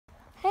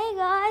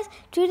guys,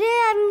 today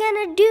I'm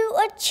gonna do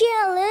a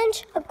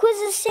challenge, a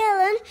quizzes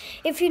challenge.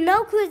 If you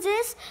know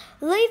quizzes,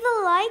 leave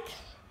a like.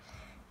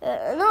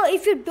 No,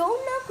 if you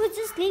don't know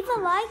quizzes, leave a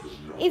like.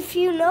 If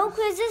you know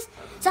quizzes,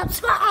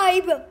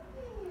 subscribe.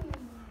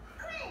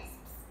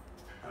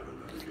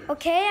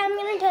 Okay, I'm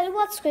gonna tell you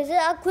what's quizzes.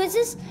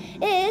 Quizzes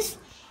is,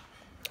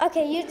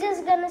 okay, you're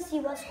just gonna see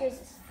what's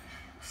quizzes.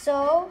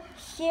 So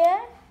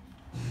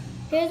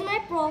here's my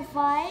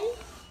profile.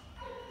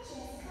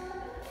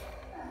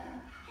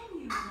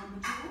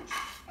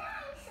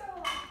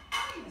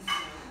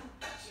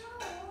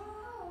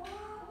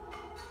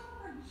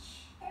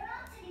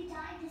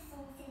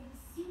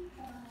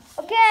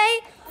 Okay,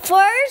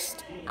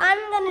 first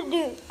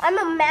I'm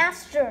a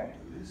master.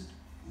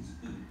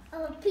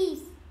 I'm a piece.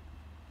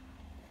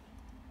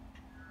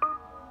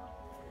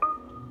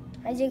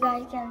 As you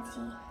guys can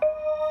see.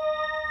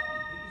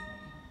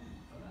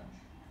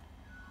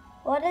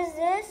 What is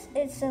this?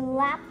 It's a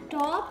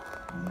laptop,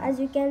 as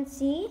you can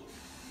see.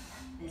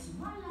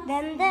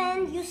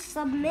 Then you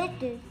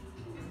submit it.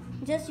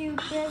 Just you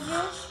press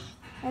it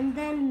and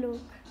then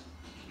look.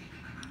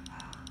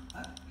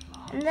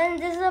 And then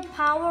this is a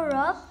power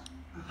up.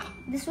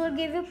 This will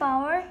give you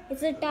power.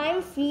 It's a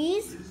time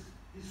freeze.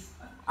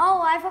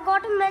 Oh, I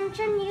forgot to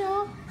mention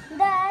you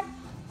that,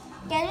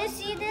 can you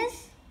see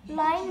this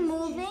line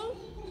moving?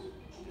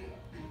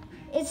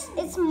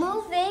 It's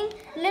moving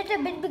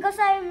little bit because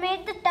I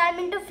made the time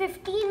into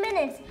 15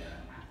 minutes.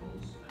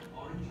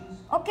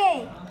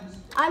 Okay,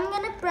 I'm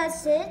gonna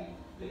press it.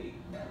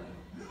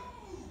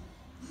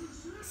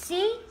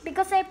 See,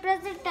 because I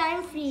pressed the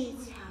time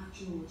freeze.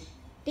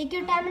 Take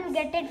your time and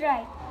get it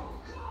right.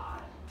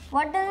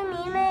 What does it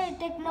mean by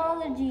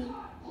technology?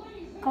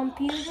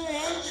 Computer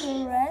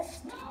and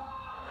rest.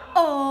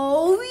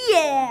 Oh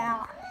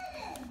yeah!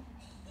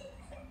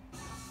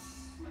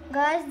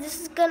 Guys,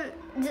 this is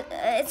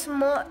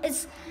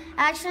it's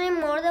actually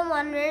more than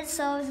 1 minute,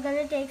 so it's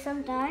gonna take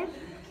some time.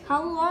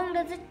 How long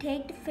does it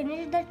take to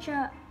finish the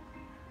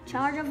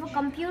charge of a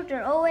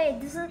computer? Oh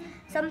wait, this is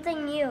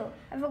something new.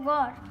 I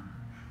forgot.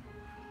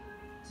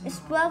 It's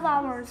 12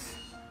 hours.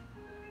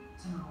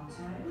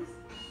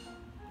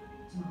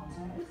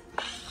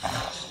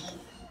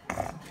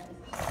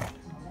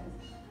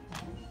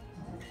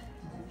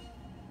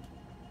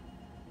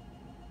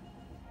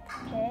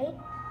 Okay,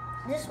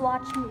 just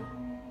watch me.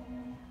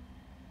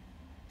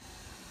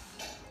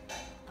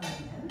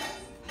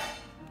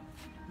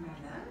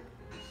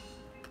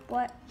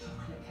 What?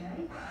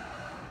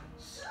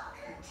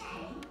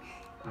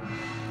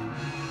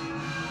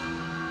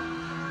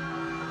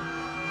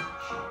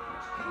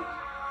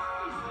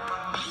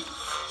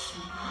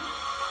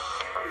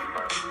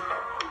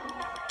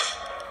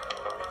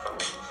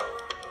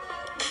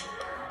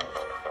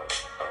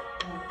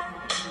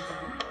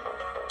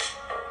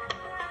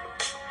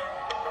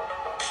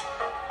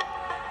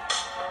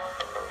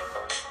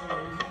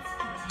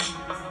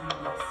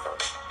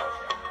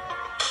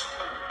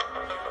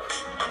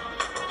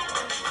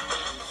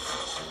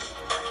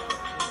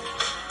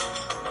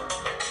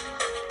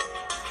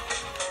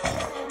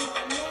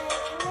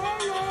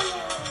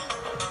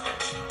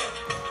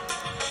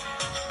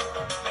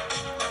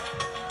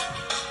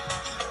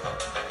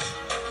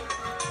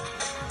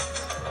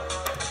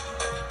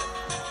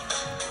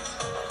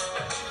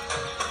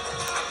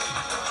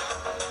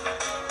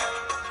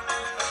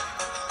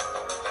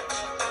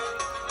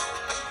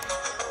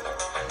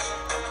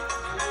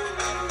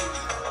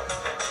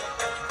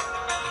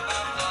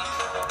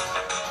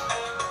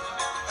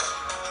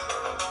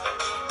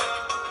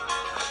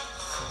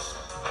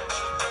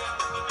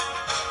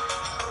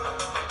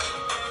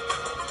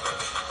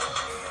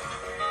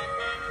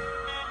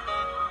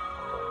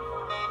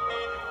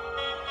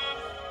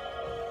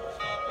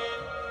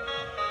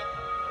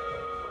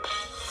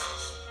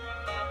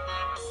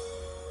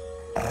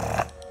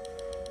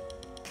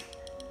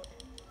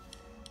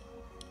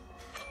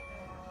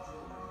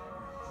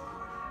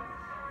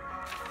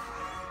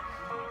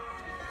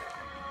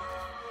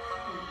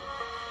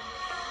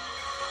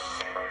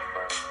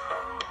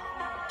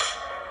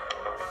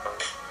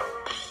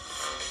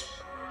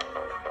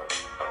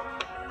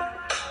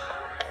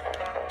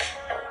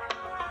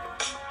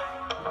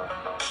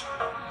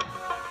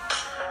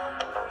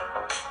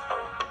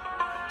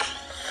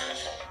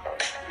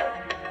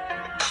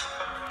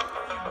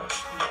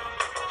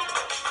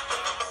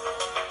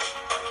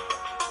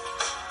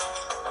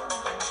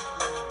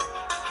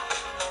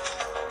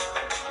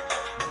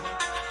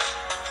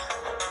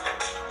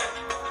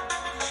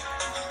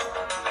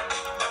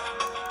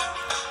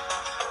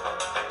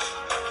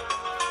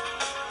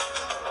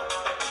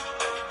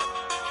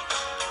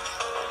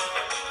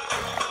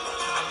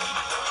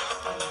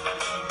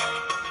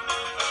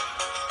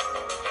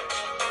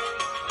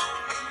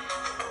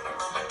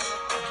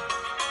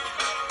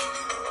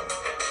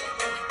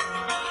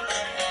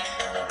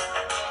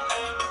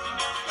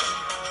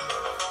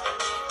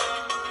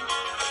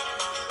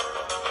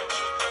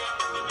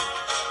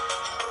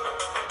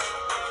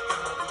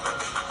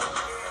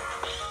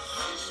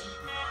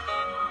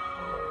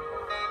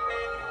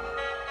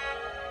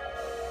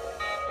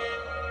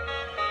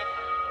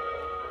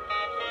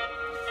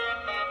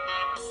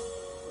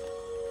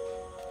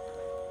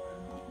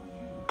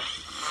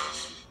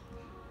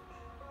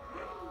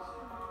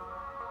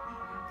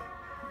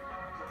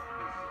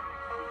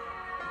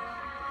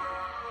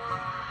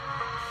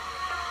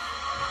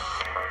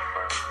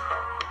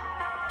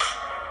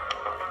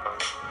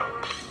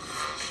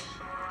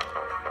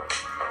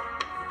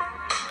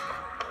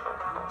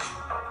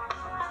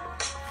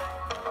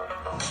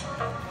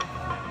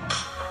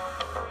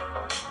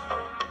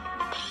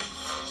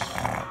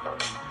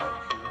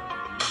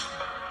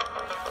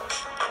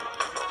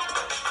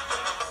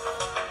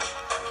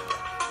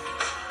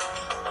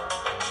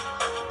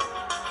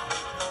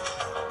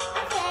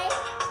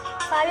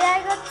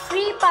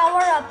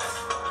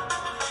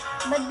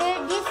 but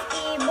they're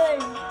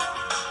disabled.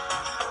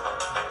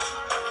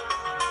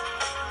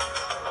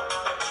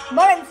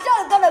 But I'm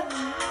still gonna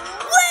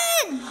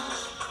win!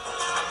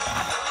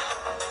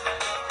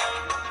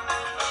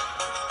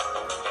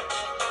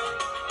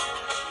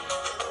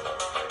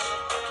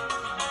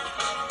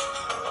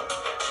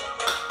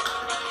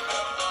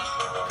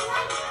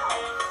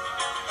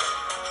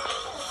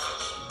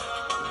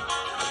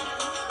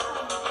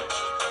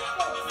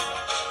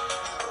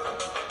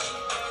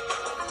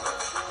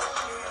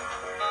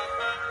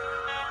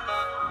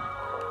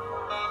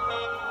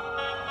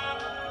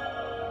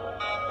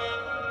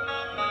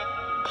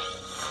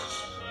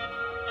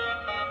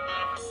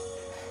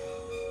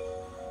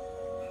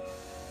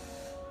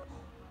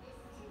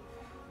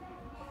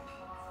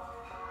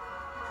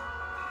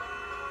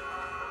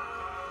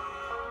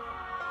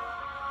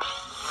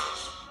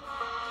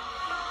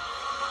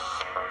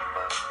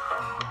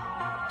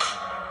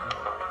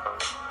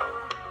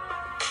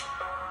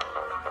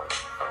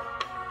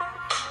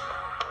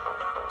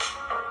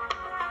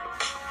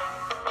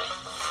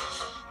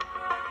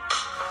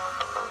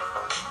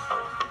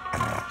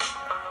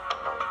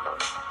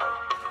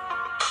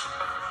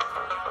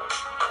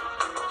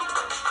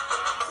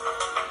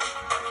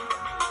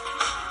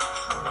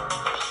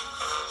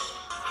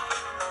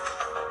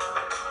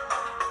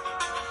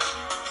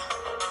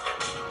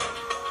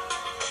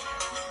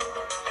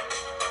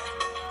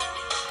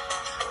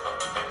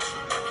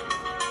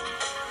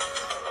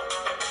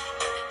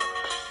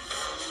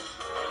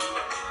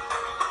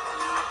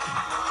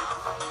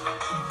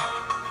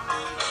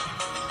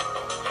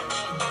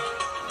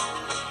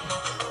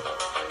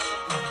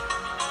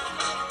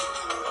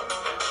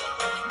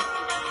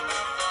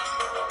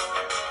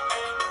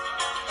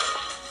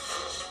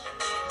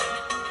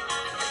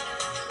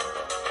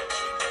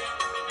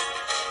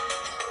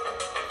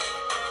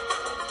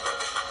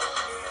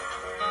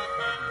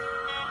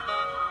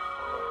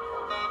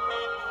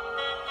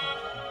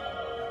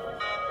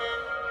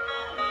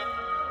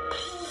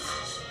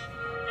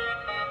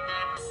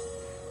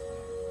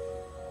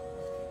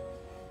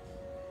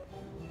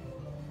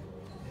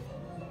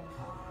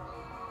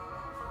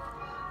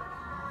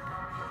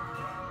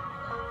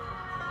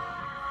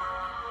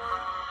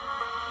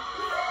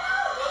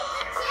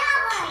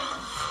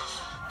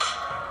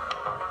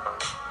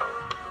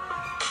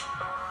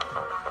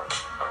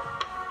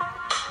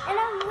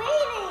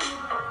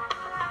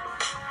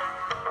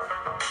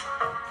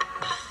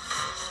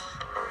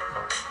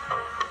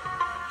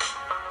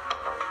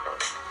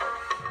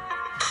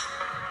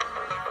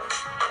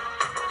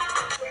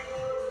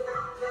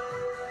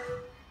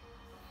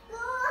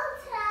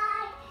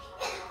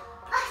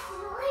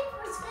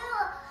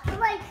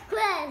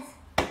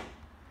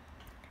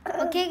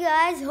 Okay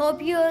guys,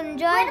 hope you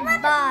enjoyed.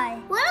 Bye.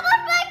 What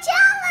about my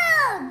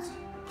challenge?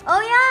 Oh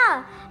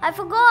yeah, I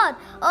forgot.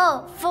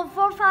 Oh,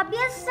 for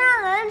Fabia's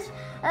challenge,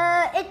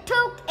 it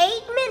took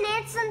 8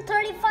 minutes and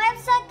 35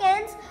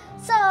 seconds.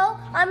 So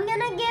I'm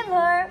gonna give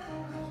her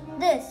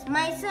this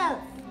myself.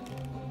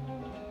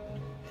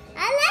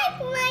 I like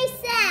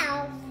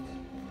myself.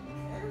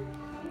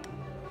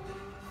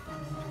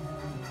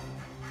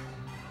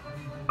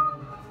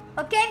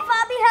 Okay,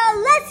 Fabia,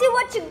 let's see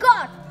what you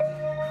got.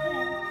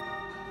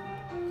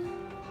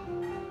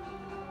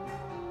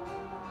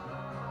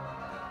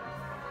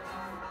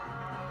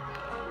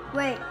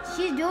 Wait,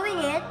 she's doing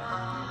it.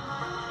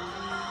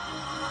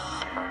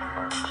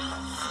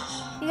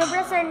 You can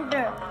press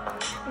enter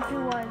if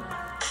you want.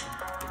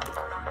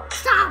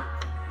 Stop.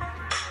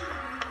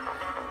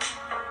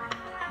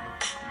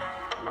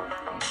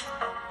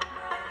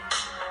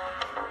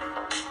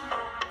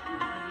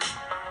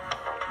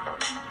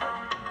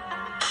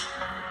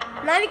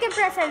 Now you can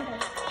press enter.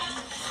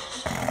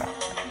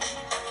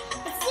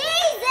 It's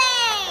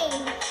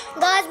easy.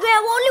 Guys, we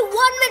have only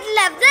 1 minute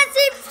left. Let's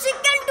see if